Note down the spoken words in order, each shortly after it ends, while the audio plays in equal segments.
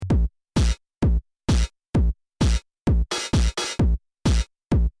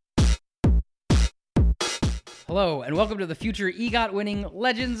Hello, and welcome to the future EGOT-winning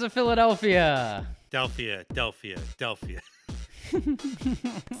Legends of Philadelphia. Delphia.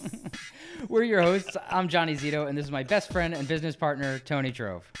 We're your hosts. I'm Johnny Zito, and this is my best friend and business partner, Tony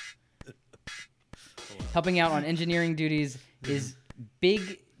Trove. Helping out on engineering duties is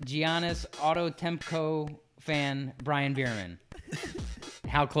big Giannis Auto Tempo fan Brian Bierman.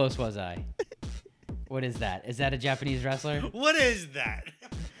 How close was I? What is that? Is that a Japanese wrestler? What is that?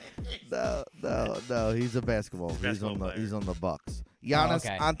 No. He's a basketball. He's on the Bucks. Giannis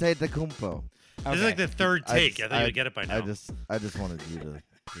Antetokounmpo. This is like the third take. I thought you'd get it by now. I just wanted you to.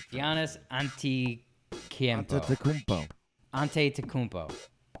 Giannis Antetokounmpo. Antetokounmpo.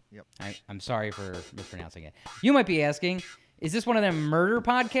 Yep. I'm sorry for mispronouncing it. You might be asking, is this one of them murder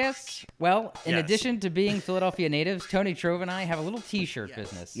podcasts? Well, in Yes. addition to being Philadelphia natives, Tony Trove and I have a little T-shirt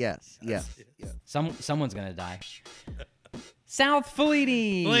business. Yes. Someone's gonna die. South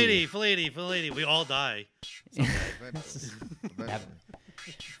Fleety. Fleety. We all die.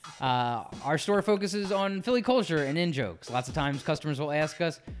 Our store focuses on Philly culture and in-jokes. Lots of times customers will ask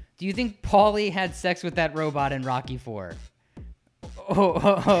us, do you think Paulie had sex with that robot in Rocky IV?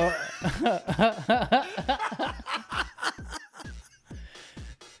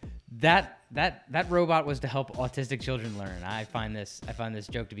 That robot was to help autistic children learn. I find this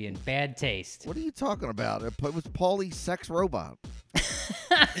joke to be in bad taste. What are you talking about? It was Paulie's sex robot.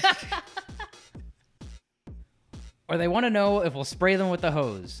 Or they want to know if we'll spray them with the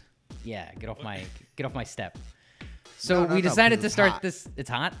hose. Yeah, get off my step. So No, we decided 'cause to it's start hot. this. It's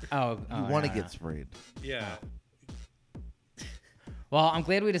hot. You want to get sprayed. Yeah. Well, I'm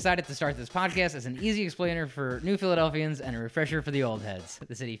glad we decided to start this podcast as an easy explainer for new Philadelphians and a refresher for the old heads.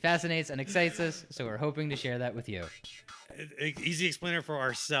 The city fascinates and excites us, so we're hoping to share that with you. Easy explainer for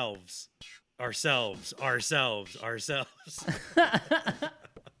ourselves. Ourselves.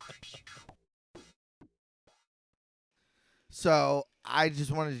 So I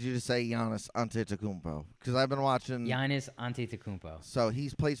just wanted you to say Giannis Antetokounmpo because I've been watching. Giannis Antetokounmpo. So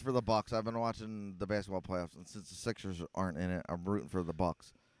he's plays for the Bucks. I've been watching the basketball playoffs, and since the Sixers aren't in it, I'm rooting for the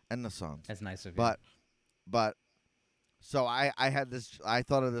Bucks and the Suns. That's nice of you. But so I had this. I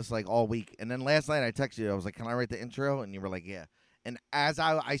thought of this like all week, and then last night I texted you. I was like, "Can I write the intro?" And you were like, "Yeah." And as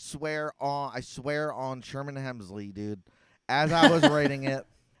I swear on Sherman Hemsley, dude. As I was writing it,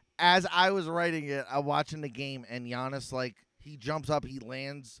 I'm watching the game, and Giannis like he jumps up, he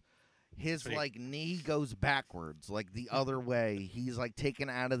lands. His like knee goes backwards, like the other way. He's like taken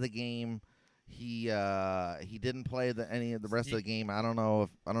out of the game. He didn't play any of the rest of the game. I don't know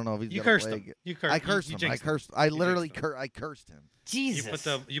if he's You gonna cursed play him. again. You cursed. I cursed you him. jinxed I You literally jinxed him. I cursed him. Jesus.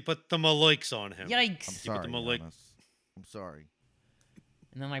 You put the Maloiks on him. Yikes. I'm sorry, Malik- Giannis. I'm sorry.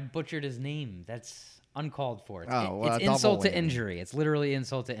 And then I butchered his name. That's uncalled for. It's, Oh, well, it's double insult to whammy. injury. It's literally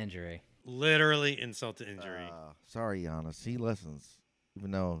insult to injury. Literally insult to injury. Sorry, Giannis. He listens,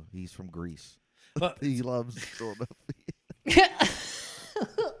 even though he's from Greece. But He loves Philadelphia.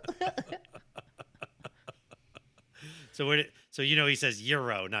 so he says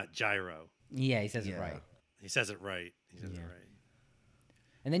Euro, not gyro. Yeah, he says it Yeah. right. He says it right.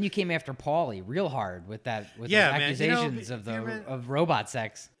 And then you came after Paulie real hard with Yeah, those man. accusations Bierman- of robot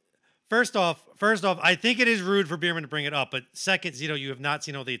sex. First off, I think it is rude for Bierman to bring it up. But second, Zito, you have not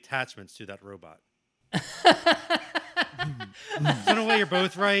seen all the attachments to that robot. So in a way, you're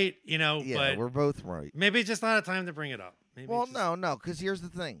both right, Yeah, but we're both right. maybe it's just not a time to bring it up. Maybe Well, it's just- no, because here's the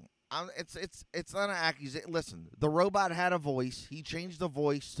thing. It's not an accusation. Listen, the robot had a voice. He changed the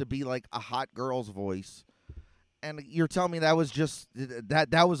voice to be like a hot girl's voice, and you're telling me that was just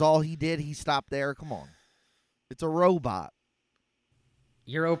that was all he did? He stopped there? Come on, it's a robot.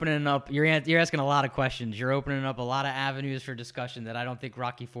 You're opening up. You're asking a lot of questions. You're opening up a lot of avenues for discussion that I don't think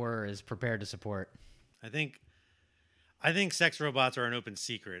Rocky IV is prepared to support. I think sex robots are an open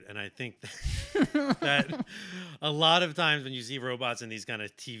secret, and I think that a lot of times when you see robots in these kind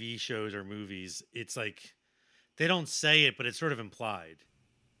of TV shows or movies, it's like they don't say it, but it's sort of implied.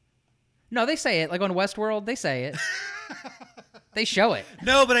 No, they say it. Like on Westworld, they say it. They show it.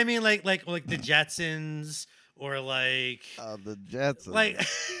 No, but I mean like the Jetsons or like The Jetsons.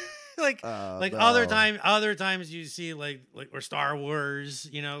 like No. other times you see like or Star Wars,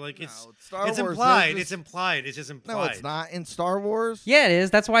 it's Star it's Wars, implied. there's It's implied. It's just implied. No, it's not in Star Wars. Yeah, it is.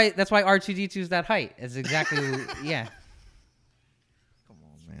 That's why R2D2 is that height. It's exactly yeah. Come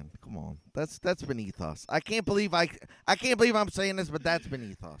on, man. Come on. That's beneath us. I can't believe I'm saying this, but that's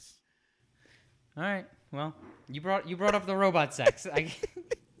beneath us. All right. Well, you brought up the robot sex.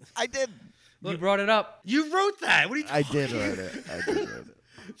 I did. You brought it up. You wrote that. What are you I talking did write it.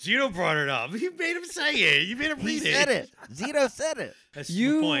 Zito brought it up. You made him say it. You made him He read said it. Zito said it. That's a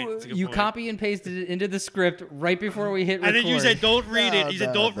good point. You That's a good you point. copy and pasted it into the script right before we hit record. And then you said, "Don't read No, it." You said,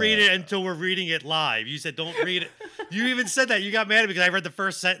 no, "Don't read no. it until we're reading it live." You said, "Don't read it." You even said that. You got mad at me because I read the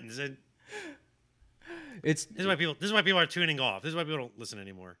first sentence, and It's this is why people are tuning off. This is why people don't listen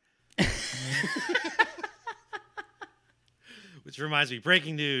anymore. Which reminds me,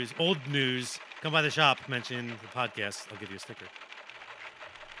 breaking news, old news. Come by the shop, mention the podcast. I'll give you a sticker.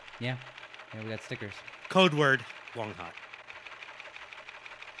 yeah, we got stickers. Code word: long hot.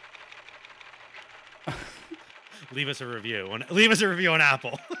 Leave us a review on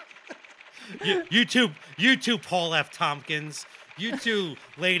Apple. you too, Paul F. Tompkins. You too,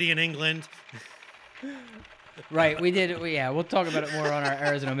 lady in England. Right, we'll talk about it more on our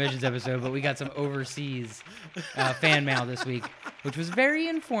Errors and Omissions episode, but we got some overseas fan mail this week, which was very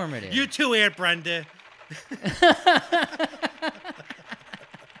informative. You too, Aunt Brenda.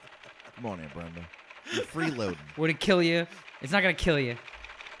 Come on, Aunt Brenda. You're freeloading. Would it kill you? It's not going to kill you.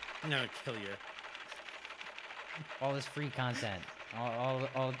 No, I'll kill you. All this free content. All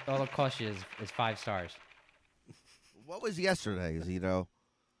it costs you is 5 stars. What was yesterday, Zito?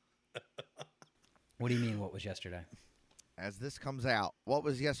 What do you mean, what was yesterday? As this comes out, what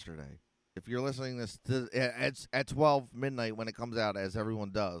was yesterday? If you're listening this at 12 midnight when it comes out, as everyone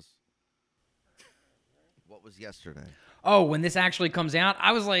does, what was yesterday? Oh, when this actually comes out,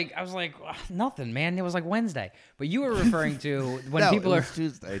 I was like, nothing, man. It was like Wednesday. But you were referring to when No, people it are. was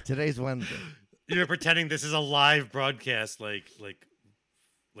Tuesday. Today's Wednesday. You're pretending this is a live broadcast, like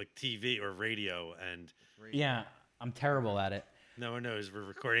TV or radio, and Yeah, I'm terrible at it. no one knows we're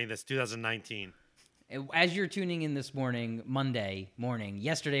recording this 2019. As you're tuning in this morning, Monday morning,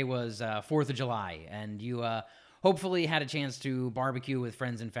 yesterday was 4th of July, and you hopefully had a chance to barbecue with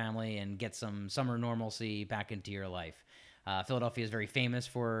friends and family and get some summer normalcy back into your life. Philadelphia is very famous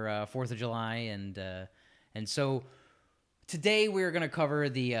for 4th of July, and so today we're going to cover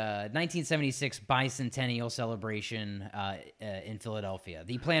the 1976 bicentennial celebration in Philadelphia.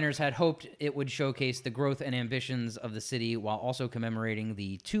 The planners had hoped it would showcase the growth and ambitions of the city while also commemorating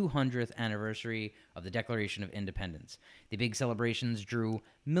the 200th anniversary of the Declaration of Independence. The big celebrations drew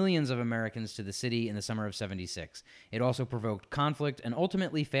millions of Americans to the city in the summer of '76. It also provoked conflict and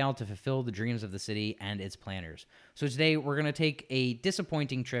ultimately failed to fulfill the dreams of the city and its planners. So today we're going to take a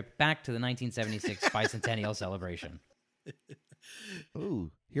disappointing trip back to the 1976 bicentennial celebration.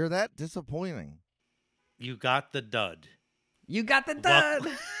 Ooh, hear that? Disappointing. You got the dud. You got the dud.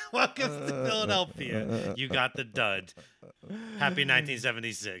 Welcome to Philadelphia. You got the dud. Happy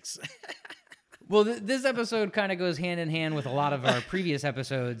 1976. Well, this episode kind of goes hand in hand with a lot of our previous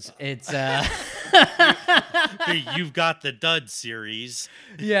episodes. It's The You've Got the Dud series.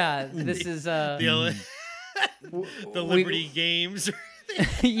 yeah, this is The Liberty Games.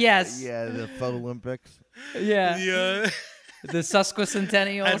 yes, Yeah, the faux Olympics. yeah, The the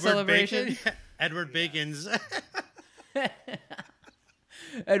Sesquicentennial Edward celebration. Bacon. Edward Bacon's.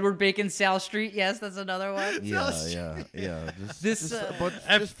 Edward Bacon, South Street. Yes, that's another one. Yeah. Just, This, just, a bunch,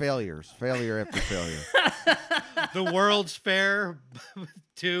 just failures. Failure after failure. The World's Fair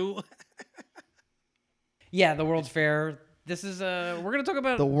 2. Yeah, the World's Fair. This is we're gonna talk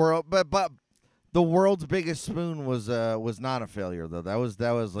about The world, but the world's biggest spoon was not a failure though. That was like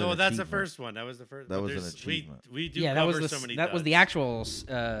No, an that's the achievement. first one. That was the first. That but was an there's- achievement. We do yeah, cover that was so many that was the duds.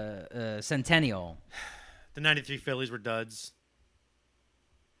 actual centennial. The 93 Phillies were duds.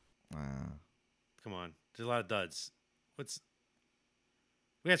 Ah. Come on. There's a lot of duds. We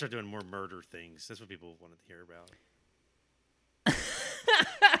gotta start doing more murder things. That's what people wanted to hear about.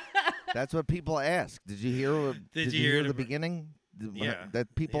 That's what people ask. Did you hear? Did you you hear hear the the ver- beginning? Yeah.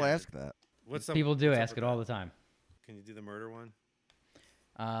 That people Yeah. ask that. What's up? People do what's up ask with it all that? the time. Can you do the murder one?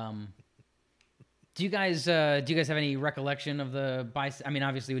 Do you guys have any recollection of the I mean,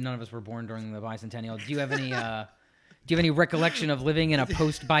 obviously none of us were born during the bicentennial. Do you have any recollection of living in a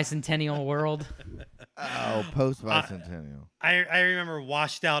post bicentennial world? Oh, post bicentennial. I remember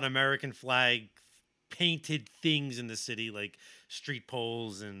washed out American flag painted things in the city like street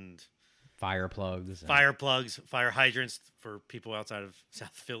poles and Fire plugs. fire plugs, fire hydrants for people outside of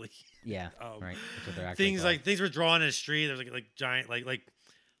South Philly. Yeah, Um, right. That's what they're actually Things called. like things were drawn in the street. There was like giant like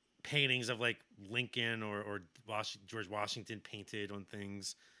paintings of like Lincoln or George Washington painted on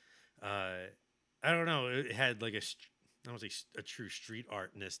things. I don't know. It had like I don't want to say a true street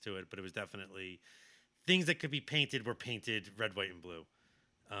artness to it, but it was definitely things that could be painted were painted red, white, and blue.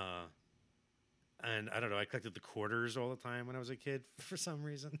 And I don't know. I collected the quarters all the time when I was a kid for some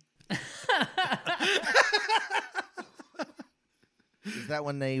reason. Is that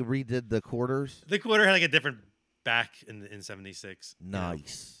when they redid the quarters? The quarter had like a different back in '76.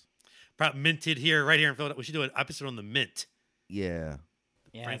 Nice. Minted here, right here in Philadelphia. We should do an episode on the mint. Yeah.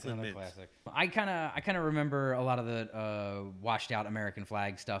 Yeah, Franklin it's another Mint. classic. I kind of remember a lot of the washed out American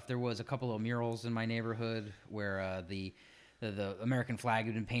flag stuff. There was a couple of murals in my neighborhood where the American flag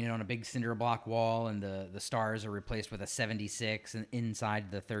had been painted on a big cinder block wall, and the stars are replaced with a 76, and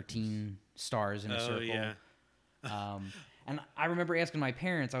inside the 13 stars in a circle. Yeah. And I remember asking my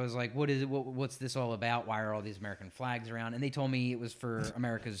parents, I was like, what's this all about? Why are all these American flags around? And they told me it was for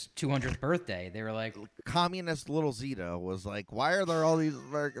America's 200th birthday. They were like, Communist little Zito was like, why are there all these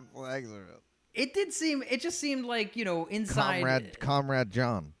American flags around? it just seemed like, inside. Comrade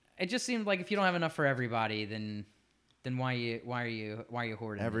John. It just seemed like if you don't have enough for everybody, then why are you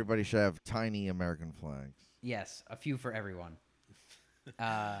hoarding? Everybody should have tiny American flags. Yes, a few for everyone.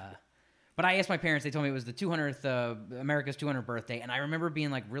 But I asked my parents. They told me it was the 200th America's 200th birthday, and I remember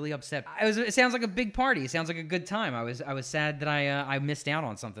being like really upset. It sounds like a big party. It sounds like a good time. I was sad that I missed out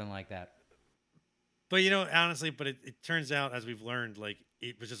on something like that. But honestly, it turns out, as we've learned, like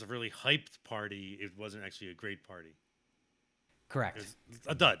it was just a really hyped party. It wasn't actually a great party. Correct. It was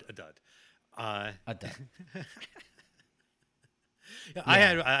a dud. A dud. Yeah, I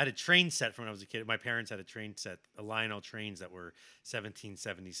had a train set from when I was a kid. My parents had a train set, a Lionel trains that were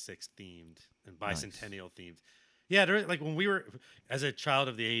 1776 themed and bicentennial themed. Yeah, like when we were as a child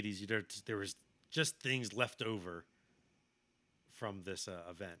of the 80s, there was just things left over from this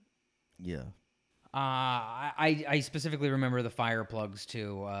event. Yeah. I specifically remember the fire plugs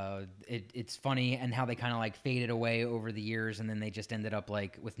too. It's funny and how they kind of like faded away over the years, and then they just ended up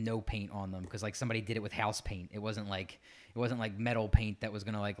like with no paint on them because like somebody did it with house paint. It wasn't like metal paint that was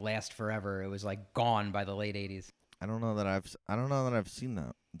gonna like last forever. It was like gone by the late 80s. I don't know that I've seen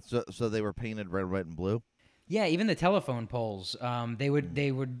that. So they were painted red, white, and blue. Yeah, even the telephone poles, they would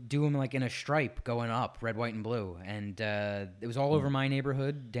do them like in a stripe going up, red, white, and blue, and it was all over my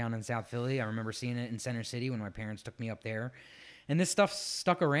neighborhood down in South Philly. I remember seeing it in Center City when my parents took me up there, and this stuff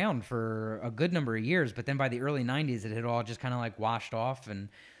stuck around for a good number of years. But then by the early '90s, it had all just kind of like washed off, and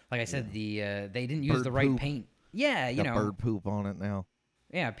like I said, they didn't use the right poop. paint. Yeah, Got bird poop on it now.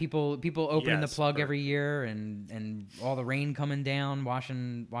 Yeah, people opening the plug bird. every year, and all the rain coming down,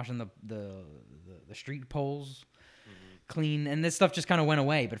 washing the street poles clean, and this stuff just kind of went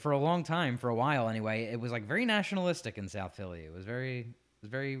away. But for a long time, for a while anyway, it was like very nationalistic in South Philly. It was very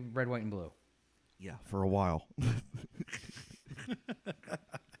red, white, and blue. Yeah, for a while.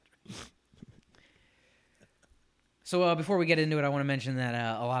 So before we get into it, I want to mention that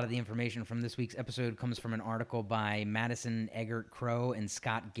a lot of the information from this week's episode comes from an article by Madison Eggert Crow and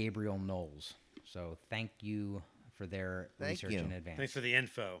Scott Gabriel Knowles. So thank you for their research in advance. Thanks for the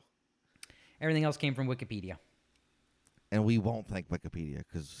info. Everything else came from Wikipedia. And we won't thank Wikipedia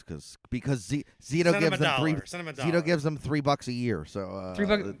because Zito Send gives them them $1. Send them $1. Zito gives them $3 a year. So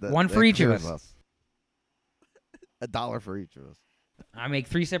 $3, one for each of us. $1 for each of us. I make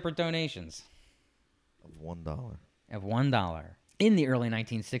 3 separate donations Of $1. of $1. In the early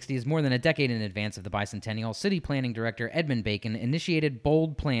 1960s, more than a decade in advance of the bicentennial, city planning director Edmund Bacon initiated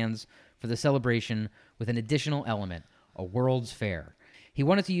bold plans for the celebration with an additional element, a World's Fair. He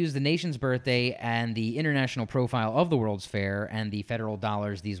wanted to use the nation's birthday and the international profile of the World's Fair and the federal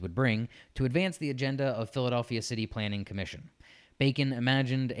dollars these would bring to advance the agenda of Philadelphia City Planning Commission. Bacon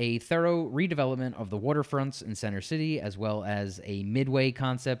imagined a thorough redevelopment of the waterfronts in Center City, as well as a midway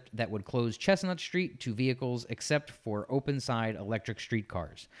concept that would close Chestnut Street to vehicles except for open-side electric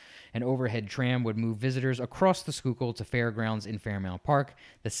streetcars. An overhead tram would move visitors across the Schuylkill to Fairgrounds in Fairmount Park,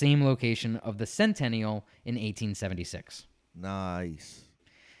 the same location of the Centennial in 1876. Nice.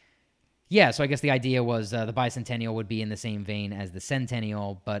 Yeah, so I guess the idea was the bicentennial would be in the same vein as the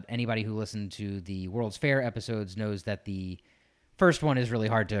centennial, but anybody who listened to the World's Fair episodes knows that the first one is really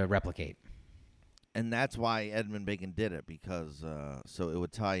hard to replicate. And that's why Edmund Bacon did it, because so it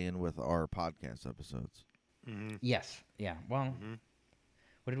would tie in with our podcast episodes. Mm-hmm. Yes. Yeah. Well,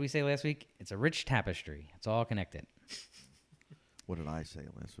 what did we say last week? It's a rich tapestry. It's all connected. What did I say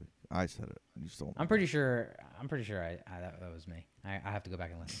last week? I said it. You stole. I'm pretty sure that was me. I have to go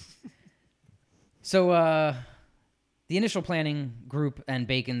back and listen. So the initial planning group and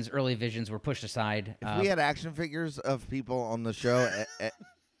Bacon's early visions were pushed aside. If we had action figures of people on the show,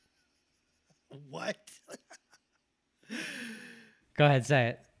 What? Go ahead, say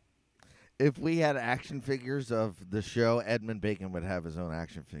it. if we had action figures of the show, Edmund Bacon would have his own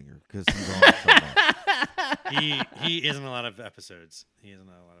action figure because he's on it so much. He isn't a lot of episodes. He isn't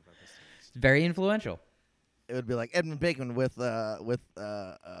a lot of episodes. It's very influential. It would be like Edmund Bacon with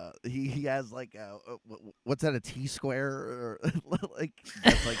he has like what's that, a T square or like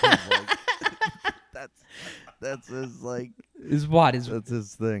that's like his, like That's his like. Is what? That's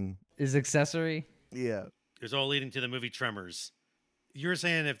his thing. Is accessory? Yeah. It was all leading to the movie Tremors. You were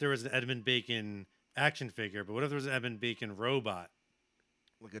saying if there was an Edmund Bacon action figure, but what if there was an Edmund Bacon robot?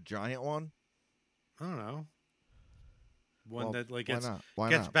 Like a giant one. I don't know. One Well, that like why gets not? Why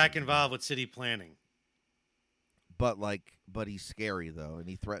gets not? back involved with city planning. But he's scary though, and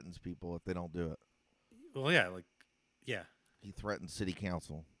he threatens people if they don't do it. Well, yeah. He threatens city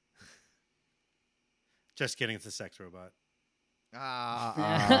council. Just kidding. It's a sex robot.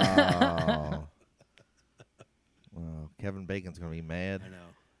 Oh. Well, Kevin Bacon's gonna be mad. I know.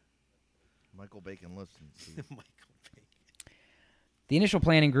 Michael Bacon listens. Michael Bacon. The initial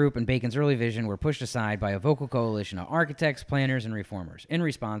planning group and Bacon's early vision were pushed aside by a vocal coalition of architects, planners, and reformers. In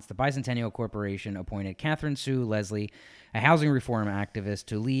response, the Bicentennial Corporation appointed Catherine Sue Leslie, a housing reform activist,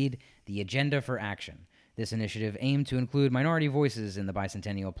 to lead the Agenda for Action. This initiative aimed to include minority voices in the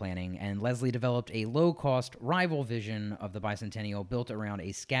bicentennial planning, and Leslie developed a low-cost rival vision of the bicentennial built around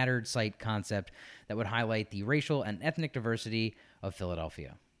a scattered site concept that would highlight the racial and ethnic diversity of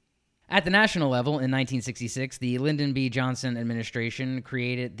Philadelphia. At the national level, in 1966, the Lyndon B. Johnson administration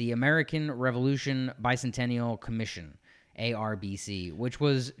created the American Revolution Bicentennial Commission, ARBC, which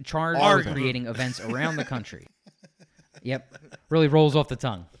was charged with creating events around the country. Yep, really rolls off the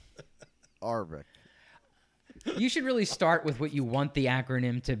tongue. Arvik. You should really start with what you want the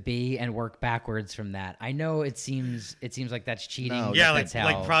acronym to be and work backwards from that. I know it seems like that's cheating. No, but Yeah, that's how.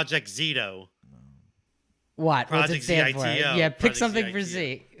 like Project Zito. What? What's it Project stand for? ZITO. Yeah, pick Project something for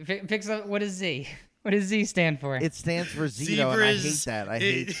ZITO. Z. Pick some. What is Z? What does Z stand for? It stands for Zito, and I hate Zebras. that. I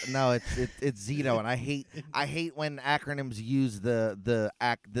hate no, it's Zito, and I hate when acronyms use the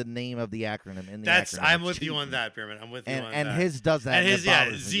name of the acronym in the acronym. I'm It's with you cheating. on that, Pyramid. I'm with you And on and that. his does that. And And his, it yeah,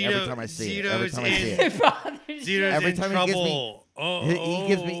 bothers me every Zito- time I see it. Every Zito's time I see in- it. It bothers you. Zito's Every in time he gives me- trouble. He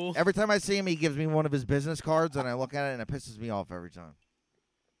gives me every time I see him. He gives me one of his business cards, and I look at it, and it pisses me off every time.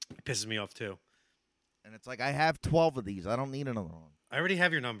 It pisses me off too. And it's like I have 12 of these. I don't need another one. I already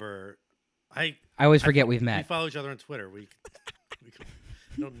have your number. I always forget we've We met. follow each other on Twitter. We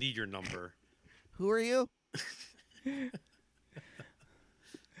don't need your number. Who are you?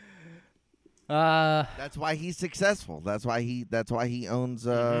 That's why he's successful. That's why he owns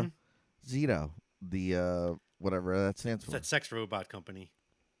Zito, the whatever that stands It's for. that sex robot company.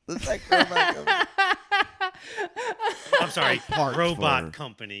 The sex robot company. I'm sorry, Parts robot for-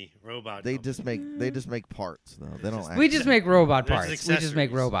 company. Robot. They company. just make parts though. They don't. We actually- just make robot There's parts. We just make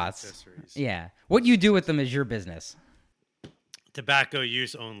accessories. robots. Accessories. Yeah. What you do with them is your business. Tobacco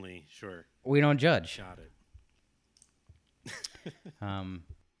use only. Sure. We don't judge. Shot it. I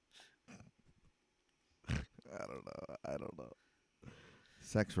don't know.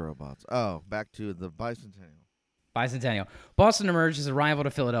 Sex robots. Oh, back to the bicentennial. Bicentennial. Boston emerged as a rival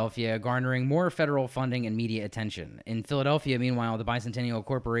to Philadelphia, garnering more federal funding and media attention. In Philadelphia, meanwhile, the Bicentennial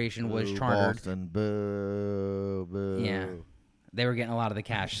Corporation was Boo, chartered. Boston, boo, boo. Yeah. They were getting a lot of the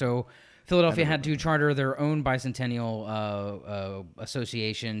cash. So Philadelphia had to charter their own bicentennial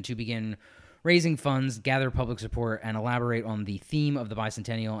association to begin raising funds, gather public support, and elaborate on the theme of the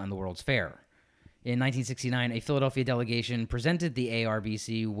bicentennial and the World's Fair. In 1969, a Philadelphia delegation presented the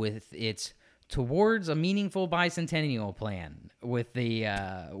ARBC with its Towards a Meaningful Bicentennial Plan with the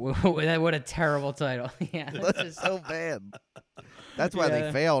what a terrible title. Yeah, that's That's just, so bad. That's why Yeah.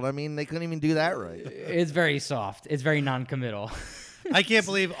 they failed. I mean, they couldn't even do that right. it's very soft. It's very non-committal. I can't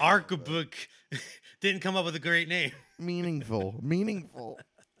believe Arkabook didn't come up with a great name. Meaningful. Like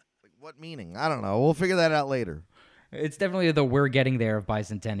what meaning? I don't know. We'll figure that out later. It's definitely the "we're getting there" of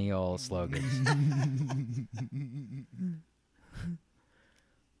bicentennial slogans.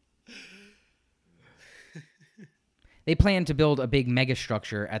 They plan to build a big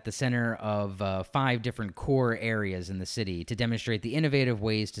megastructure at the center of 5 different core areas in the city to demonstrate the innovative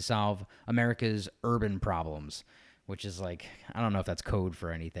ways to solve America's urban problems, which is like, I don't know if that's code for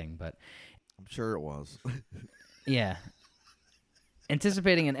anything, but I'm sure it was. yeah.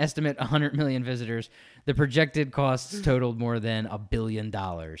 Anticipating an estimate 100 million visitors, the projected costs totaled more than $1 billion.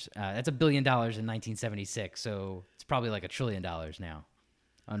 That's $1 billion in 1976, so it's probably like $1 trillion now.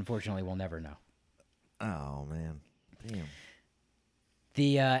 Unfortunately, we'll never know. Oh man. Damn.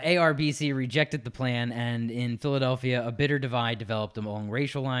 The ARBC rejected the plan, and in Philadelphia, a bitter divide developed along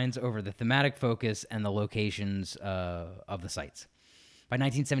racial lines over the thematic focus and the locations of the sites. By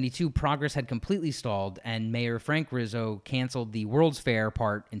 1972, progress had completely stalled, and Mayor Frank Rizzo canceled the World's Fair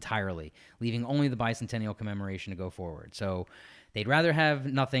part entirely, leaving only the bicentennial commemoration to go forward. So they'd rather have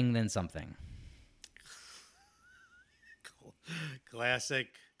nothing than something. Classic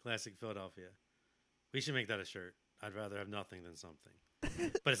Philadelphia. We should make that a shirt. I'd rather have nothing than something.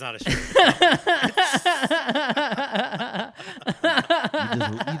 but it's not a shirt.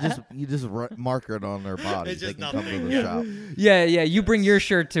 You just mark it on their body. It's They just can come to nothing, the yeah. shop. Yeah. You bring your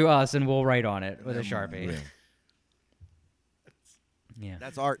shirt to us, and we'll write on it with a Sharpie. Yeah. Yeah.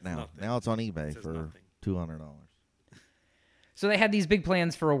 That's art now. Nothing. Now it's on eBay It says for nothing. $200. So they had these big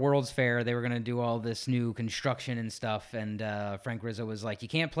plans for a World's Fair. They were going to do all this new construction and stuff. And Frank Rizzo was like, you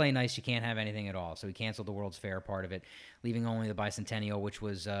can't play nice. You can't have anything at all. So he canceled the World's Fair part of it, leaving only the Bicentennial, which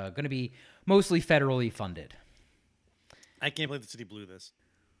was going to be mostly federally funded. I can't believe the city blew this.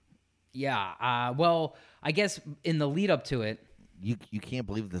 Yeah. Well, I guess in the lead up to it. You can't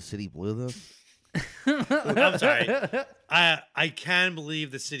believe the city blew this? I'm sorry. I can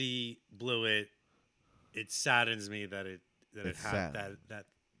believe the city blew it. It saddens me that it It's happened. sad.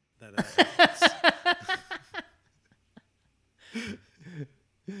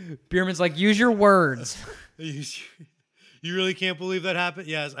 Bierman's like, use your words. You really can't believe that happened?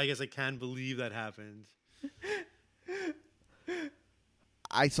 Yes, I guess I can believe that happened.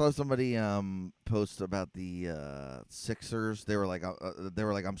 I saw somebody post about the Sixers. They were like,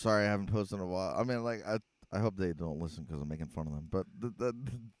 I'm sorry, I haven't posted in a while. I mean, like, I hope they don't listen because I'm making fun of them. But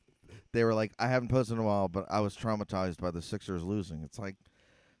they were like, I haven't posted in a while, but I was traumatized by the Sixers losing. It's like,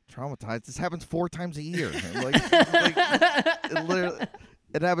 traumatized? This happens 4 times a year.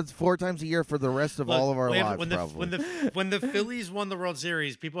 It happens 4 times a year for the rest of all of our lives, probably. When the Phillies won the World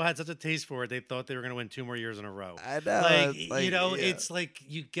Series, people had such a taste for it, they thought they were going to win 2 more years in a row. I know. Yeah. It's like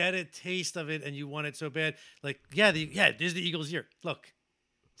you get a taste of it and you want it so bad. Like, there's the Eagles' year. Look.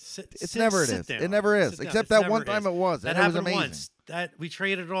 It never is. It never is. Except that one time it was. That and it was happened amazing. once. That we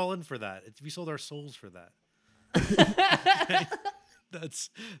traded it all in for that. We sold our souls for that. That's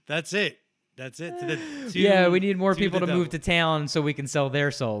it. That's it. Yeah, we need more people to move to town so we can sell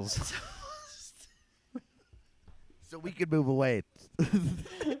their souls. So we could move away. It's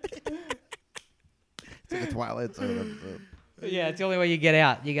like a Twilight Zone episode. Yeah, it's the only way you get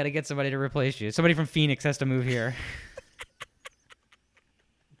out. You got to get somebody to replace you. Somebody from Phoenix has to move here.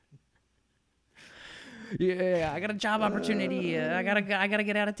 Yeah, I got a job opportunity. I gotta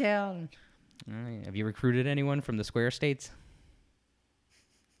get out of town. Have you recruited anyone from the Square States?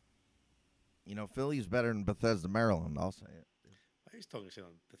 You know, Philly's better than Bethesda, Maryland. I'll say it. Why are you talking shit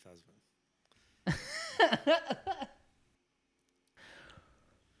on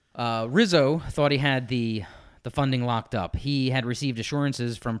Bethesda? Rizzo thought he had the funding locked up. He had received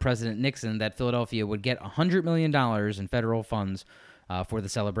assurances from President Nixon that Philadelphia would get $100 million in federal funds for the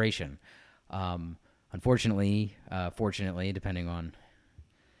celebration. Unfortunately, fortunately, depending on.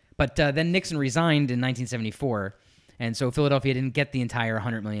 But then Nixon resigned in 1974, and so Philadelphia didn't get the entire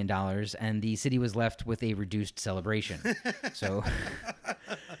 $100 million, and the city was left with a reduced celebration. So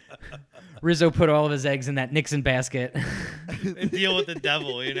Rizzo put all of his eggs in that Nixon basket. And deal with the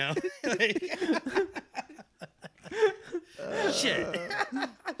devil, you know? Shit.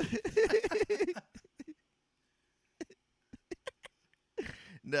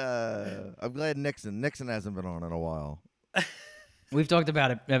 I'm glad Nixon hasn't been on in a while. We've talked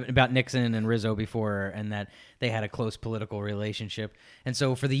about Nixon and Rizzo before, and that they had a close political relationship. And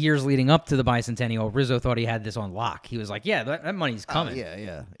so for the years leading up to the bicentennial, Rizzo thought he had this on lock. He was like, yeah, that money's coming.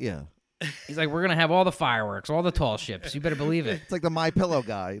 Yeah. He's like, we're going to have all the fireworks, all the tall ships. You better believe it. It's like the My Pillow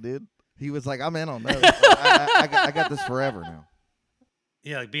guy, dude. He was like, I'm in on those. I got this forever now.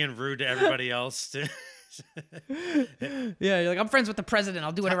 Yeah, like being rude to everybody else. Yeah, you're like, I'm friends with the president.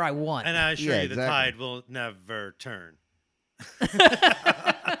 I'll do whatever I want. And I assure Yeah, you, the exactly. tide will never turn.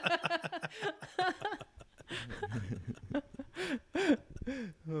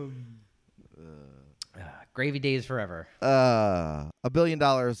 Gravy days forever. $1 billion in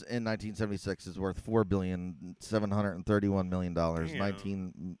 1976 is worth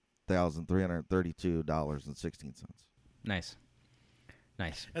 $4,731,000,000, $19,332.16. Nice.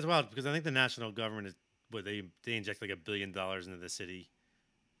 That's wild because I think the national government is they inject like $1 billion into the city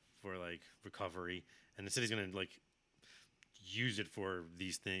for like recovery, and the city's gonna like use it for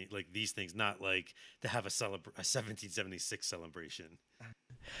these things, not like to have a 1776 celebration.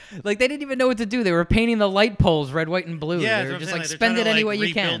 Like, they didn't even know what to do. They were painting the light poles red, white, and blue. Yeah, they were that's just what I'm like, saying. spend They're it trying any to, way like,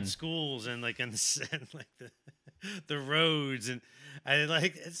 you can. rebuild schools and like and the roads and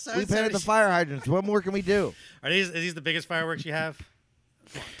like it's so We painted the fire hydrants. What more can we do? Are these the biggest fireworks you have?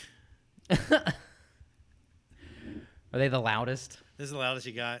 Are they the loudest? This is the loudest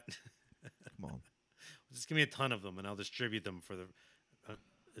you got. Come on. Just give me a ton of them, and I'll distribute them for the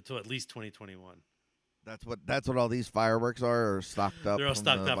until at least 2021. That's what all these fireworks are stocked up. They're all from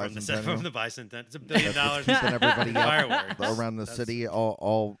stocked the up from bicentennial. the bicentennial. It's $1 billion Keeping everybody up fireworks around the city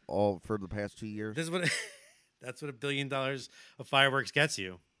all for the past 2 years. This is what That's what $1 billion of fireworks gets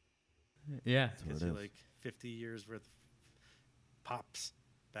you. Yeah. That's Gets what you it is. like 50 years worth of pops,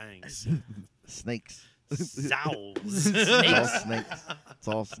 bangs, Snakes. zows. It's all snakes. It's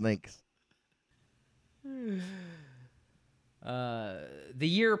all snakes. The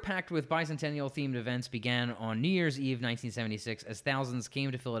year packed with bicentennial-themed events began on New Year's Eve 1976 as thousands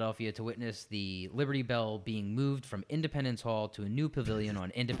came to Philadelphia to witness the Liberty Bell being moved from Independence Hall to a new pavilion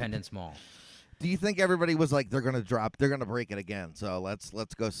on Independence Mall. Do you think everybody was like, they're gonna break it again? So let's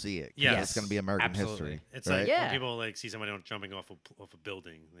go see it. 'Cause Yes. it's gonna be American Absolutely. history. It's right? like Yeah. when people like see somebody jumping off a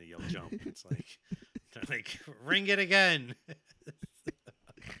building, they yell jump. It's like they're like ring it again.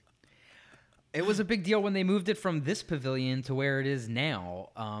 It was a big deal when they moved it from this pavilion to where it is now,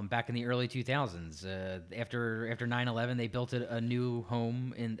 back in the early 2000s. After 9/11, they built a new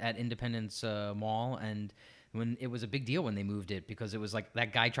home at Independence Mall, and when it was a big deal when they moved it because it was like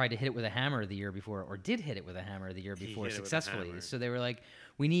that guy tried to hit it with a hammer the year before, or did hit it with a hammer the year He before hit it with a successfully. hammer. So they were like,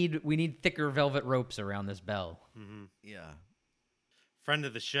 we need thicker velvet ropes around this bell. Yeah. Friend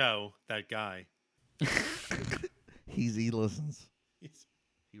of the show, that guy. He listens. He's,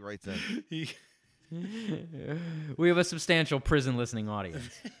 He writes in. he, We have a substantial prison listening audience.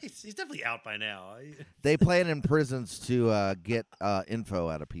 he's definitely out by now. They play it in prisons to get info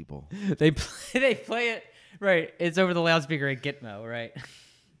out of people. they play it right. It's over the loudspeaker at Gitmo, right?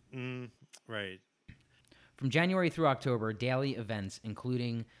 Right. From January through October, daily events,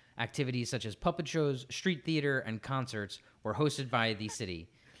 including activities such as puppet shows, street theater, and concerts, were hosted by the city.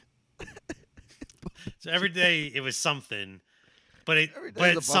 So every day it was something, but Every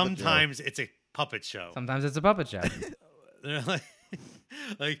day is a but puppet sometimes it's a puppet show. Sometimes it's a puppet show. They're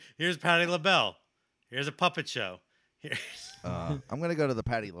like here's Patti LaBelle, here's a puppet show. Here's I'm gonna go to the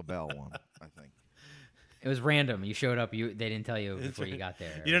Patti LaBelle one. I think. It was random. You showed up. They didn't tell you before you got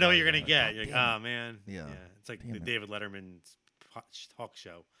there. you don't know what you're gonna get. oh, You're like, damn oh man, Yeah. It's like Damn the it. David Letterman's talk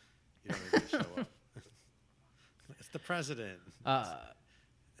show. You don't know who's gonna show up. It's the president.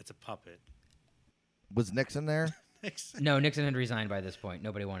 It's a puppet. Was Nixon there? No, Nixon had resigned by this point.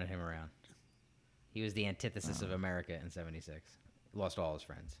 Nobody wanted him around. He was the antithesis of America in '76. Lost all his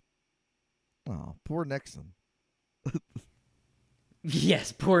friends. Oh, poor Nixon.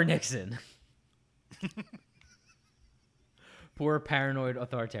 Yes, poor Nixon. Poor paranoid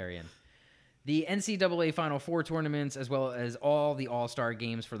authoritarian. The NCAA Final Four tournaments, as well as all the All-Star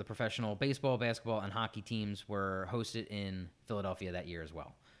games for the professional baseball, basketball, and hockey teams, were hosted in Philadelphia that year as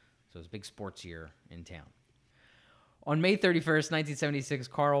well. So it was a big sports year in town. On May 31st, 1976,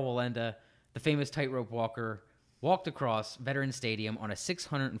 Carl Wallenda, the famous tightrope walker, walked across Veterans Stadium on a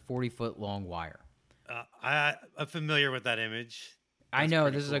 640-foot long wire. I'm familiar with that image. I That's know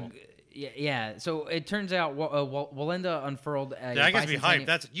pretty this cool. is yeah. So it turns out Wallenda unfurled. Yeah, I guess be hyped.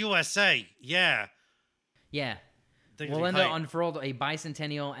 That's USA. Yeah. Yeah. Things be Wallenda hyped. unfurled a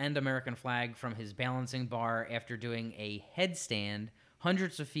bicentennial and American flag from his balancing bar after doing a headstand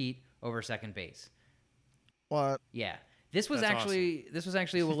hundreds of feet over second base. What? Yeah. This was That's actually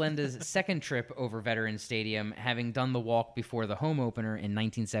Wallenda's second trip over Veterans Stadium, having done the walk before the home opener in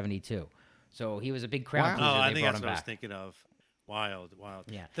 1972. So he was a big crowd Wow. pleaser. Oh, I They think brought that's him what I was back. thinking of. Wild.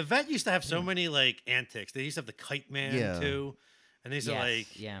 Yeah. The vet used to have so many like antics. They used to have the kite man Yeah. too, and they used to Yes,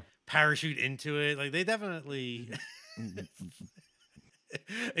 like yeah. parachute into it. Like they definitely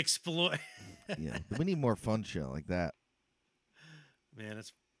exploit. Yeah, we need more fun show like that. Man,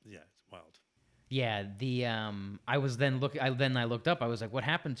 it's wild. Yeah, I looked up. I was like, what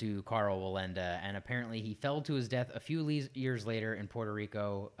happened to Carl Wallenda? And apparently he fell to his death a few years later in Puerto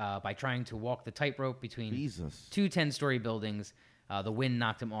Rico by trying to walk the tightrope between Jesus. two 10-story buildings. The wind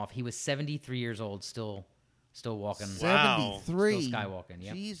knocked him off. He was 73 years old, still walking. Wow. 73. Still skywalking,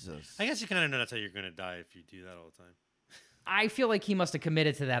 yep. Jesus. I guess you kind of know that's how you're gonna die if you do that all the time. I feel like he must have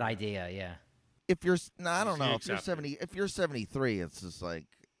committed to that idea. Yeah. If you're, no, I don't He know. If you're accepted. 70, if you're 73, it's just like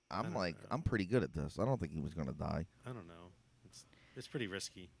I'm don't like know. I'm pretty good at this. I don't think he was gonna die. I don't know. It's pretty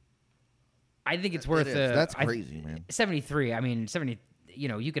risky. I think it's worth It is. That's I- crazy, man. 73. I mean, 70. You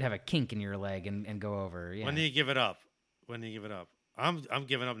know, you could have a kink in your leg and go over. Yeah. When do you give it up? I'm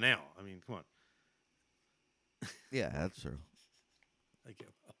giving up now. I mean, come on. Yeah, that's true. I give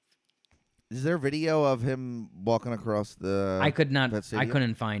up. Is there video of him walking across the? I could not. that I stadium?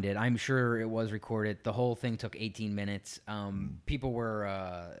 couldn't find it. I'm sure it was recorded. The whole thing took 18 minutes. People were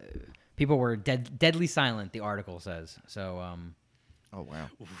deadly silent. The article says so. Oh wow.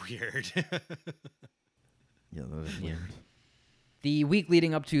 Weird. Yeah, that is weird. The week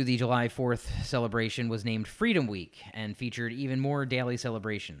leading up to the July 4th celebration was named Freedom Week and featured even more daily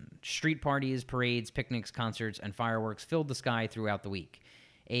celebration. Street parties, parades, picnics, concerts, and fireworks filled the sky throughout the week.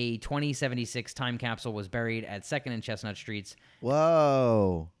 A 2076 time capsule was buried at 2nd and Chestnut Streets.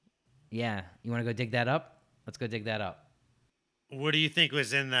 Whoa. Yeah, you want to go dig that up? Let's go dig that up. What do you think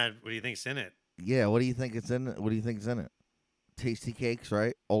was in that? What do you think's in it? Yeah, what do you think it's in it? What do you think's in it? Tasty cakes,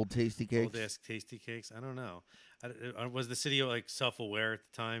 right? Old tasty cakes. Old ass tasty cakes. I don't know. Was the city like self-aware at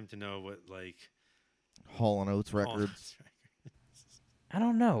the time to know what like Hall and Oates records. I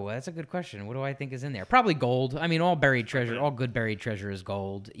don't know. That's a good question. What do I think is in there? Probably gold. I mean, all buried treasure, all good buried treasure is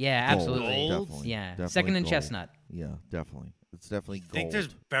gold. Yeah, Gold, absolutely. Gold? Definitely, Yeah, definitely 2nd and gold. Chestnut. Yeah, definitely. It's definitely gold. Think there's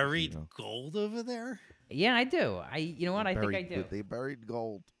buried you know. gold over there? Yeah, I do. You know what? I think I do. They buried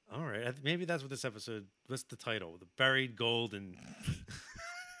gold. All right, maybe that's what this episode. What's the title? The buried gold and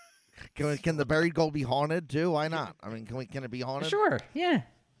Can the buried gold be haunted too? Why not? I mean, can it be haunted? Sure. Yeah.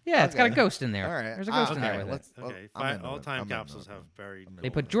 Yeah, it's got a Okay. ghost in there. All right. There's a ghost in okay, there with it. okay. I'm into All it. time I'm into capsules it. have buried. They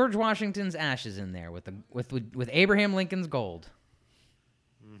gold. put George Washington's ashes in there with Abraham Lincoln's gold.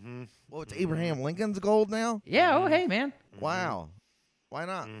 Mm-hmm. Well, it's Abraham Lincoln's gold now. Yeah. Oh, hey, man. Wow. Why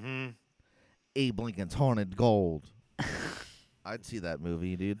not? Mm-hmm. Abe Lincoln's haunted gold. I'd see that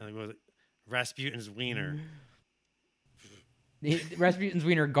movie, dude. I think it was Rasputin's wiener. Rasputin's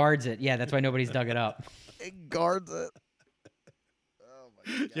wiener guards it. Yeah, that's why nobody's dug it up. It guards it. Oh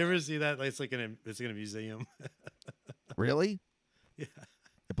my god. You ever see that? It's like in a museum. Really? Yeah.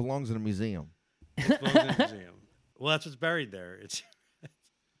 It belongs in a museum. It belongs in a museum. Well, that's what's buried there. It's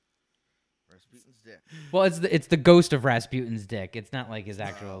Rasputin's dick. Well, it's the ghost of Rasputin's dick. It's not like his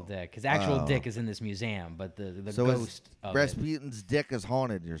actual dick. His actual Oh. dick is in this museum, but the So ghost of it. Rasputin's dick is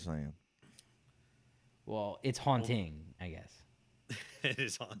haunted. You're saying? Well, it's haunting, I guess. it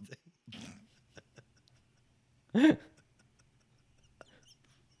is haunting.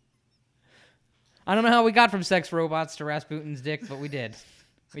 I don't know how we got from sex robots to Rasputin's dick, but we did.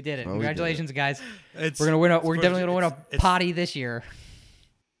 We did it. Well, we did Congratulations, guys. It's, We're gonna win. We're it's- definitely gonna win a it's- potty this year.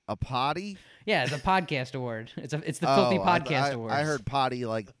 A potty? Yeah, it's a podcast award. It's the Filthy Podcast Award. I heard potty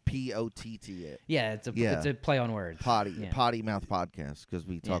like POTT it. Yeah, it's a play on words. Potty, Yeah. potty mouth podcast because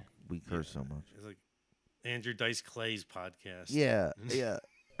we talk, we curse so much. It's like Andrew Dice Clay's podcast. Yeah, yeah.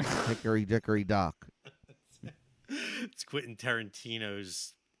 Hickory dickory dock. It's Quentin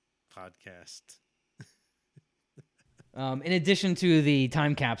Tarantino's podcast. In addition to the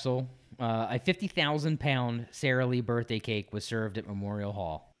time capsule, a 50,000-pound Sara Lee birthday cake was served at Memorial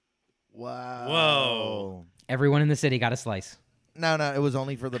Hall. Wow. Whoa. Everyone in the city got a slice. No, it was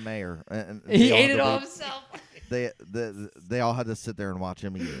only for the mayor. And He they all ate had it to all wait- himself. They all had to sit there and watch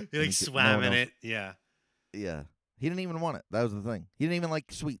him eat it. He like And swam no in one it. else- Yeah. Yeah. He didn't even want it. That was the thing. He didn't even like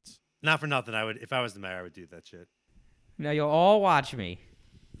sweets. Not for nothing. I would, if I was the mayor, I would do that shit. Now you'll all watch me.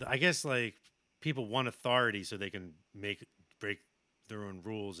 I guess like people want authority so they can break their own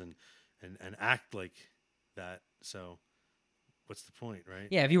rules and act like that. So what's the point, right?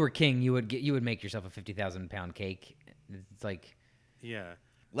 Yeah, if you were king, you would make yourself a 50,000-pound cake. It's like, Yeah.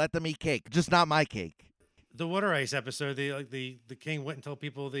 Let them eat cake, just not my cake. The water ice episode, the king went and told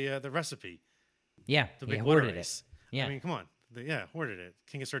people the recipe. yeah, To he make water hoarded it. ice. Yeah. I mean, come on. Hoarded it.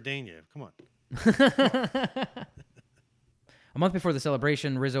 King of Sardinia. Come on. A month before the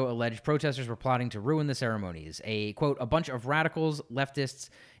celebration, Rizzo alleged protesters were plotting to ruin the ceremonies. A, quote, a bunch of radicals, leftists,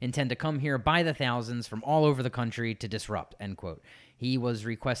 intend to come here by the thousands from all over the country to disrupt, end quote. He was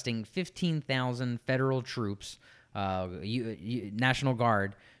requesting 15,000 federal troops, National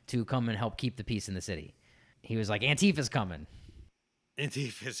Guard, to come and help keep the peace in the city. He was like, Antifa's coming.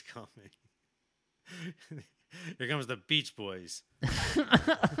 Antifa's coming. Here comes the Beach Boys.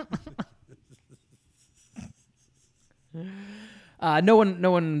 No one.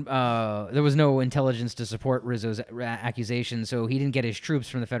 There was no intelligence to support Rizzo's accusation, so he didn't get his troops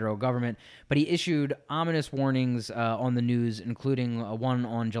from the federal government. But he issued ominous warnings on the news, including one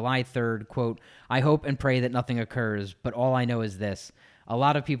on July 3rd. Quote: "I hope and pray that nothing occurs, but all I know is this: a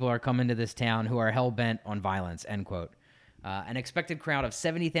lot of people are coming to this town who are hell bent on violence." End quote. An expected crowd of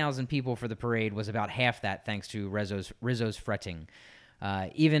 70,000 people for the parade was about half that, thanks to Rizzo's fretting.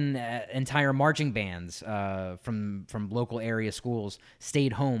 Even entire marching bands from local area schools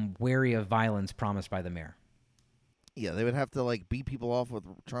stayed home, wary of violence promised by the mayor. Yeah, they would have to like beat people off with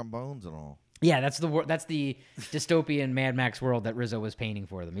trombones and all. Yeah, that's the dystopian Mad Max world that Rizzo was painting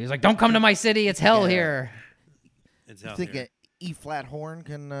for them. He was like, "Don't come to my city; it's hell Yeah. here." It's You out think here. an E flat horn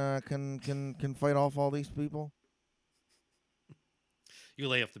can fight off all these people? You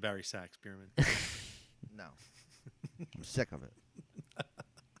lay off the Barry Sachs, Bierman. No, I'm sick of it.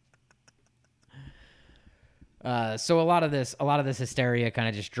 So a lot of this hysteria kind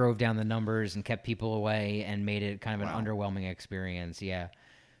of just drove down the numbers and kept people away and made it kind of an underwhelming experience. Yeah.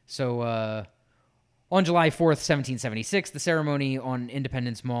 So On July 4th, 1776, the ceremony on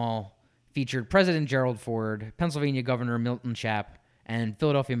Independence Mall featured President Gerald Ford, Pennsylvania Governor Milton Chapp, and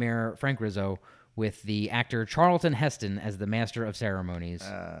Philadelphia Mayor Frank Rizzo, with the actor Charlton Heston as the master of ceremonies.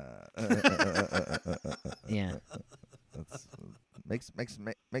 Yeah. That's,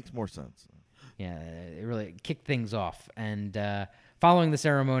 makes more sense. Yeah, it really kicked things off. And following the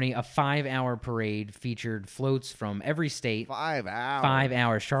ceremony, a 5-hour parade featured floats from every state. 5 hours. 5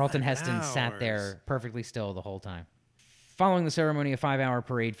 hours. Charlton 5 Heston sat hours. there perfectly still the whole time. Following the ceremony, a 5-hour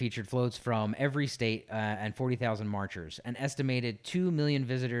parade featured floats from every state and 40,000 marchers. An estimated 2 million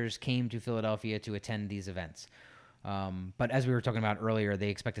visitors came to Philadelphia to attend these events. But as we were talking about earlier, they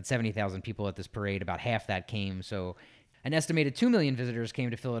expected 70,000 people at this parade. About half that came. So an estimated 2 million visitors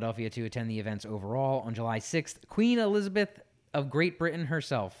came to Philadelphia to attend the events overall. On July 6th, Queen Elizabeth of Great Britain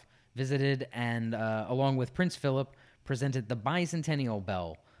herself visited and, along with Prince Philip, presented the Bicentennial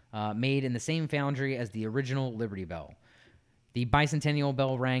Bell, made in the same foundry as the original Liberty Bell. The Bicentennial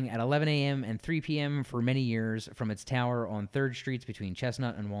Bell rang at 11 a.m. and 3 p.m. for many years from its tower on 3rd Streets between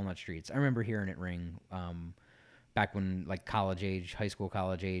Chestnut and Walnut Streets. I remember hearing it ring back when, like, college age, high school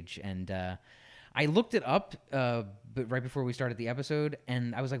college age. And I looked it up but right before we started the episode,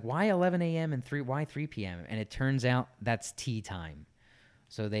 and I was like, why 11 a.m. and why 3 p.m.? And it turns out that's tea time.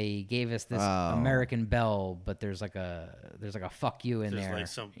 So they gave us this American bell, but there's like a fuck you in There's there. like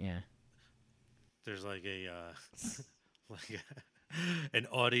some- yeah. There's like an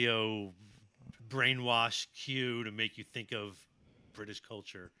audio brainwash cue to make you think of British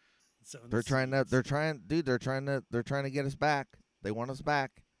culture. So They're trying to get us back. They want us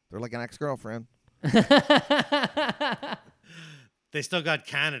back. They're like an ex-girlfriend. They still got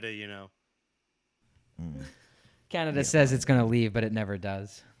Canada, you know. Canada says it's going to leave, but it never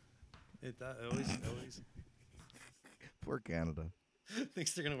does. It always Poor Canada.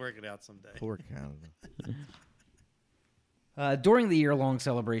 thinks they're gonna work it out someday. Poor Canada. During the year-long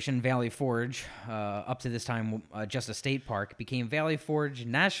celebration, Valley Forge, up to this time just a state park, became Valley Forge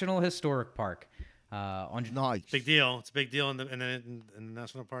National Historic Park. Nice. Big deal. It's a big deal in the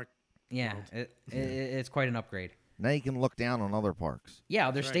national park. Yeah, it's quite an upgrade. Now you can look down on other parks. Yeah,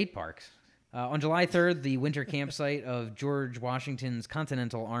 other That's right. state parks. On July 3rd, the winter campsite of George Washington's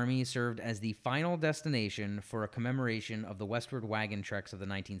Continental Army served as the final destination for a commemoration of the westward wagon treks of the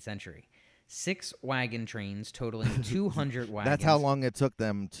 19th century. 6 wagon trains totaling 200 wagons. That's how long it took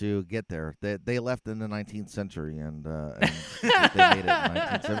them to get there. They left in the 19th century, and they made it in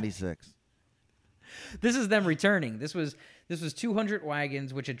 1976. This is them returning. This was 200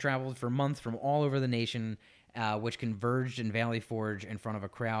 wagons which had traveled for months from all over the nation, which converged in Valley Forge in front of a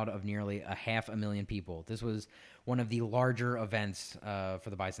crowd of nearly 500,000 people. This was one of the larger events for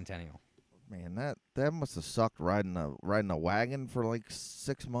the bicentennial. Man, that must have sucked riding a wagon for like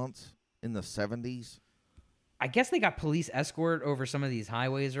 6 months in the 70s. I guess they got police escort over some of these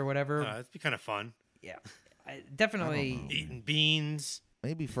highways or whatever. It'd be kind of fun. Yeah, definitely. Eating beans.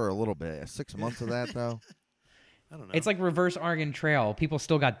 Maybe for a little bit. 6 months of that, though. I don't know. It's like reverse Oregon Trail. People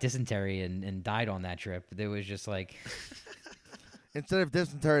still got dysentery and died on that trip. There was just like Instead of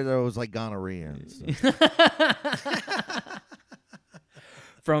dysentery, there was like gonorrhea and stuff.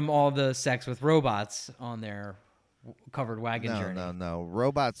 from all the sex with robots on their covered wagon journey. No.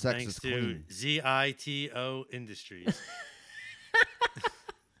 Robot sex Thanks is to clean. ZITO Industries.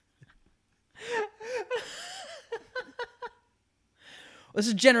 This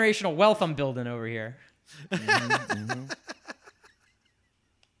is generational wealth I'm building over here.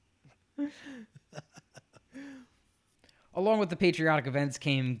 Along with the patriotic events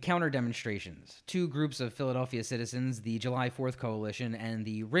came counter-demonstrations. 2 groups of Philadelphia citizens, the July 4th Coalition and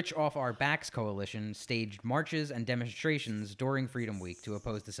the Rich Off Our Backs Coalition, staged marches and demonstrations during Freedom Week to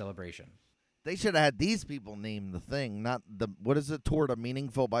oppose the celebration. They should have had these people name the thing, not the, what is it, toward a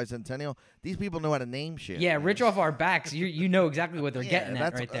meaningful bicentennial? These people know how to name shit. Yeah, man. Rich Off Our Backs, you know exactly what they're getting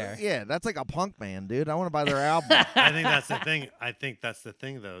at that's right there. Yeah, that's like a punk band, dude. I want to buy their album. I think that's the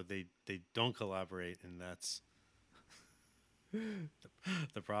thing. Though. They don't collaborate, and that's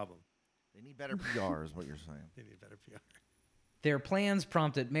the problem. They need better PR is what you're saying. They need better PR. Their plans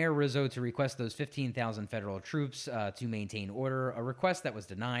prompted Mayor Rizzo to request those 15,000 federal troops to maintain order, a request that was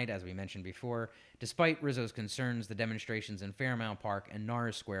denied, as we mentioned before. Despite Rizzo's concerns, the demonstrations in Fairmount Park and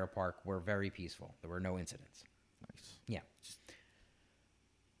Norris Square Park were very peaceful. There were no incidents. Nice. Yeah.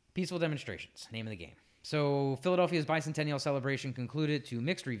 Peaceful demonstrations, name of the game. So Philadelphia's bicentennial celebration concluded to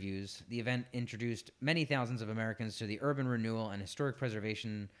mixed reviews. The event introduced many thousands of Americans to the urban renewal and historic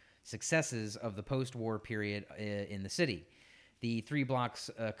preservation successes of the post-war period in the city. The 3 blocks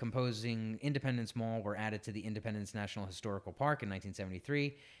composing Independence Mall were added to the Independence National Historical Park in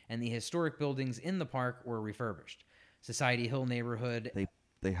 1973, and the historic buildings in the park were refurbished. Society Hill neighborhood.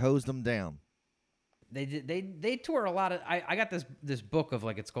 They hosed them down. They tore a lot of. I got this book of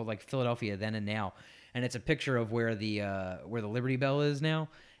it's called Philadelphia Then and Now, and it's a picture of where the Liberty Bell is now.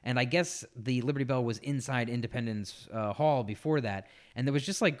 And I guess the Liberty Bell was inside Independence Hall before that, and there was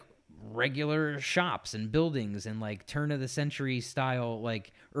just regular shops and buildings and turn of the century style,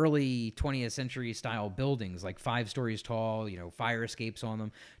 early 20th century style buildings, 5 stories tall, fire escapes on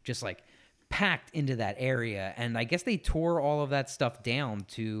them, just packed into that area. And I guess they tore all of that stuff down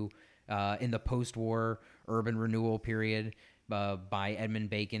to in the post-war urban renewal period by Edmund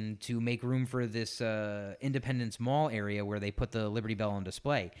Bacon to make room for this Independence Mall area where they put the Liberty Bell on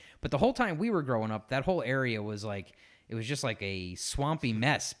display. But the whole time we were growing up, that whole area was it was just a swampy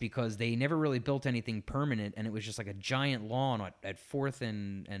mess because they never really built anything permanent, and it was just a giant lawn at 4th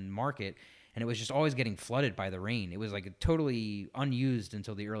and Market, and it was just always getting flooded by the rain. It was totally unused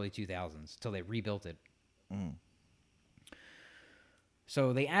until the early 2000s, until they rebuilt it. Mm.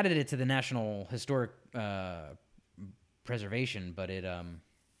 So they added it to the National Historic Preservation, but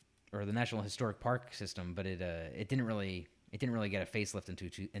or the National Historic Park system, but it didn't really get a facelift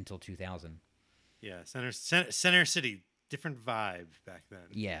until 2000. Yeah, Center City, different vibe back then.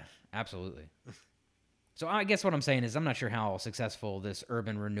 Yeah, absolutely. So I guess what I'm saying is I'm not sure how successful this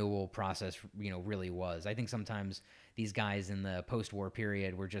urban renewal process, really was. I think sometimes these guys in the post-war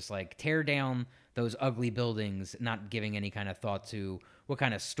period were just tear down those ugly buildings, not giving any kind of thought to what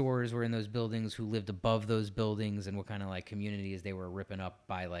kind of stores were in those buildings, who lived above those buildings, and what kind of communities they were ripping up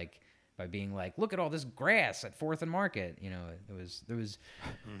by being look at all this grass at 4th and Market. There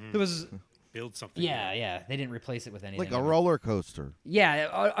was build something. Yeah. They didn't replace it with anything. Like a roller coaster.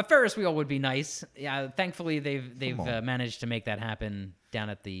 Yeah, a Ferris wheel would be nice. Yeah, thankfully they've managed to make that happen down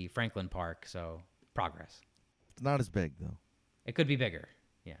at the Franklin Park. So progress. It's not as big though. It could be bigger.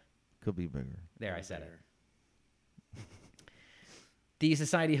 Yeah. Could be bigger. There, I said it. The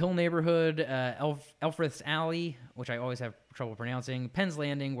Society Hill neighborhood, Elfreth's Alley, which I always have trouble pronouncing, Penn's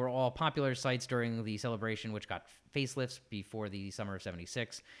Landing were all popular sites during the celebration, which got facelifts before the summer of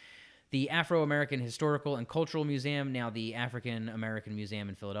 '76. The Afro-American Historical and Cultural Museum, now the African American Museum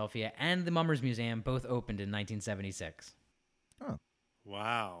in Philadelphia, and the Mummers Museum both opened in 1976. Oh,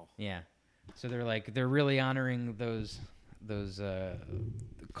 wow! Yeah, so they're really honoring those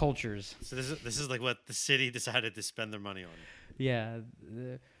cultures. So this is what the city decided to spend their money on. Yeah,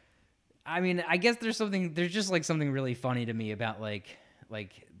 I mean, I guess there's just something really funny to me about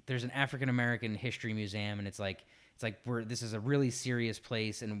there's an African American history museum, and it's this is a really serious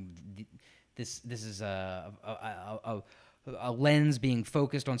place, and this is a lens being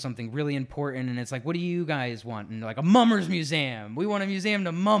focused on something really important, and it's what do you guys want? And a Mummers Museum. We want a museum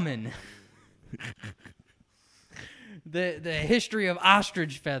to mummin. the history of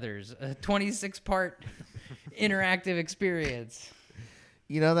ostrich feathers, a 26-part interactive experience.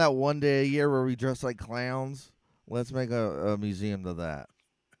 You know that one day a year where we dress like clowns? Let's make a museum to that.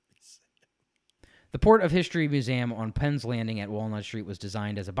 The Port of History Museum on Penn's Landing at Walnut Street was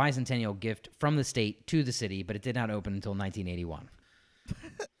designed as a bicentennial gift from the state to the city, but it did not open until 1981.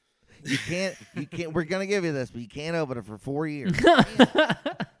 You can't. We're gonna give you this, but you can't open it for 4 years. 5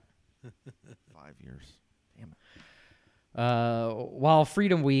 years. Damn it. While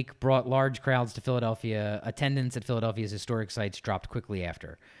Freedom Week brought large crowds to Philadelphia, attendance at Philadelphia's historic sites dropped quickly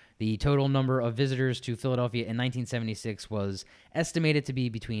after. The total number of visitors to Philadelphia in 1976 was estimated to be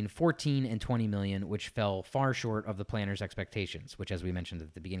between 14 and 20 million, which fell far short of the planners' expectations, which, as we mentioned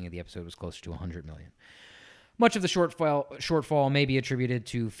at the beginning of the episode, was closer to 100 million. Much of the shortfall may be attributed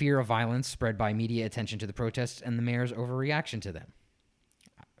to fear of violence spread by media attention to the protests and the mayor's overreaction to them.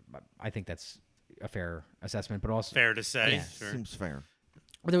 I think that's a fair assessment, but also fair to say. Yeah. Sure. Seems fair.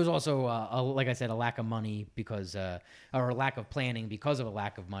 But there was also, like I said, a lack of money or a lack of planning because of a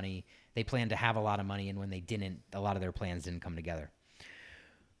lack of money. They planned to have a lot of money, and when they didn't, a lot of their plans didn't come together.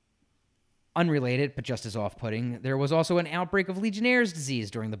 Unrelated, but just as off-putting, there was also an outbreak of Legionnaire's disease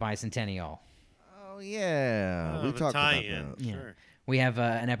during the bicentennial. Oh yeah, we the talked about tie-in. that. Yeah. Sure. We have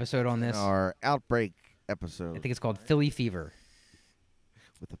an episode on this. Our outbreak episode. I think it's called Philly Fever.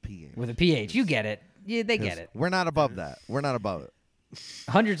 With a PH. With a PH. You get it. Yeah, they get it. We're not above that. We're not above it.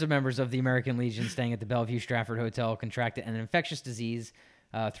 Hundreds of members of the American Legion staying at the Bellevue Stratford Hotel contracted an infectious disease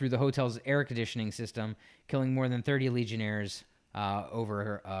through the hotel's air conditioning system, killing more than 30 Legionnaires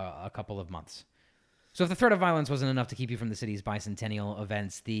over a couple of months. So if the threat of violence wasn't enough to keep you from the city's bicentennial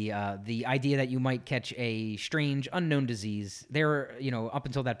events, the idea that you might catch a strange, unknown disease, up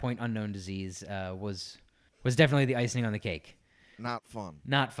until that point, unknown disease, was definitely the icing on the cake. Not fun.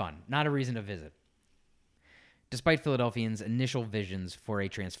 Not fun. Not a reason to visit. Despite Philadelphians' initial visions for a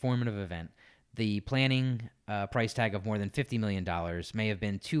transformative event, the planning price tag of more than $50 million may have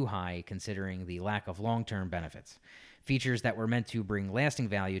been too high considering the lack of long-term benefits. Features that were meant to bring lasting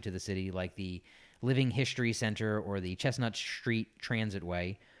value to the city, like the Living History Center or the Chestnut Street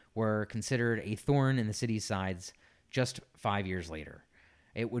Transitway, were considered a thorn in the city's sides just 5 years later.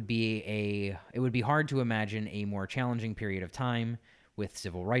 It would be hard to imagine a more challenging period of time, with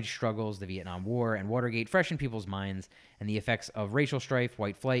civil rights struggles, the Vietnam War, and Watergate fresh in people's minds, and the effects of racial strife,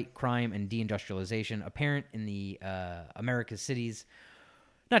 white flight, crime, and deindustrialization apparent in the America's cities,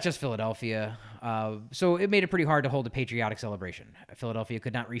 not just Philadelphia. So it made it pretty hard to hold a patriotic celebration. Philadelphia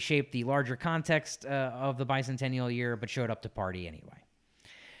could not reshape the larger context of the bicentennial year, but showed up to party anyway.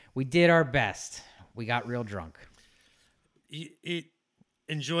 We did our best. We got real drunk.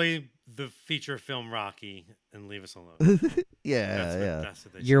 Enjoy the feature film Rocky and leave us alone. That's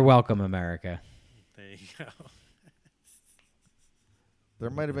what they You're welcome, America. There you go. There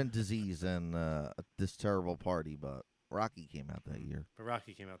might have been disease in this terrible party, but Rocky came out that year. But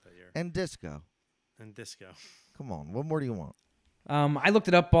Rocky came out that year. And disco. Come on, what more do you want? I looked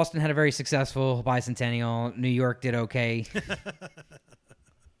it up. Boston had a very successful bicentennial. New York did okay.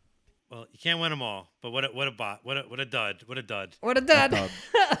 Well, you can't win them all, but what a dud. What a dud. What a dud.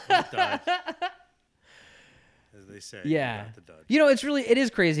 As they say. Yeah. The dud. You know, it is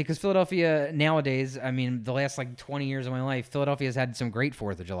crazy because Philadelphia nowadays, I mean, the last 20 years of my life, Philadelphia has had some great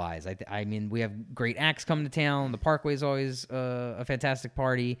 4th of Julys. I mean, we have great acts come to town. The Parkway's always a fantastic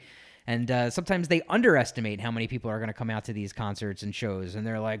party. And sometimes they underestimate how many people are going to come out to these concerts and shows. And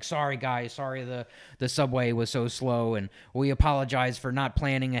they're like, sorry, guys, sorry the subway was so slow. And we apologize for not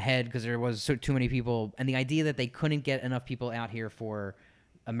planning ahead because there was too many people. And the idea that they couldn't get enough people out here for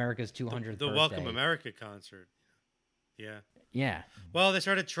America's 200th birthday. The Welcome America concert. Yeah. Yeah. Well, they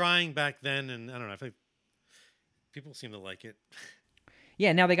started trying back then, and I don't know. I think people seem to like it.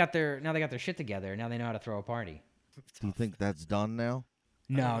 Yeah, now they got their shit together. Now they know how to throw a party. Do you think that's done now?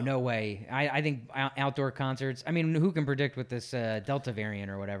 No way. I think outdoor concerts, I mean, who can predict with this Delta variant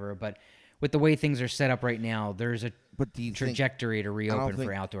or whatever, but with the way things are set up right now, there's a trajectory to reopen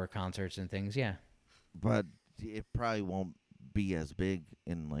for outdoor concerts and things, yeah. But it probably won't be as big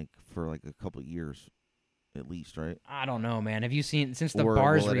for a couple of years at least, right? I don't know, man. Have you seen, since the Or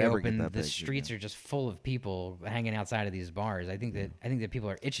bars will it ever reopened, get that the big streets again? are just full of people hanging outside of these bars. I think that people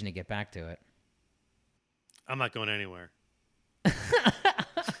are itching to get back to it. I'm not going anywhere.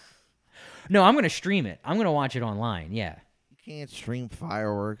 No, I'm going to stream it. I'm going to watch it online, yeah. You can't stream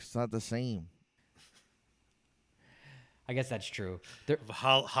fireworks. It's not the same. I guess that's true.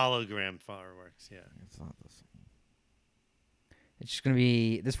 Hologram fireworks, yeah. It's not the same. It's just going to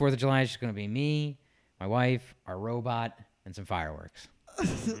be, this 4th of July is just going to be me, my wife, our robot, and some fireworks.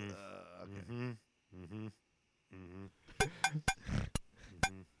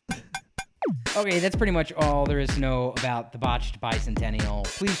 Okay, that's pretty much all there is to know about the botched bicentennial.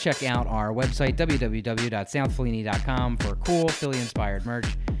 Please check out our website, www.southfellini.com, for cool Philly-inspired merch.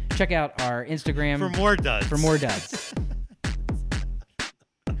 Check out our Instagram For more duds.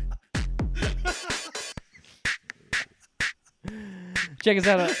 Check us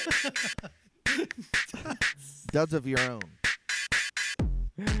out. Duds of your own.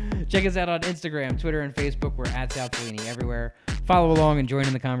 Check us out on Instagram, Twitter, and Facebook. We're at South Fellini everywhere. Follow along and join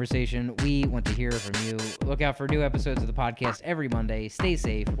in the conversation. We want to hear from you. Look out for new episodes of the podcast every Monday. Stay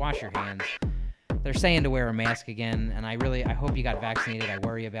safe. Wash your hands. They're saying to wear a mask again, and I hope you got vaccinated. I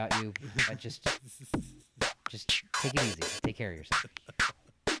worry about you, but just take it easy. Take care of yourself.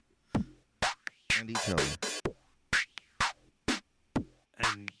 And each other.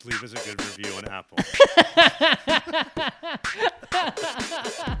 And leave us a good review on Apple.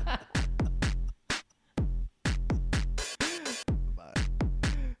 Bye.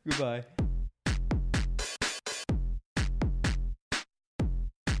 Goodbye.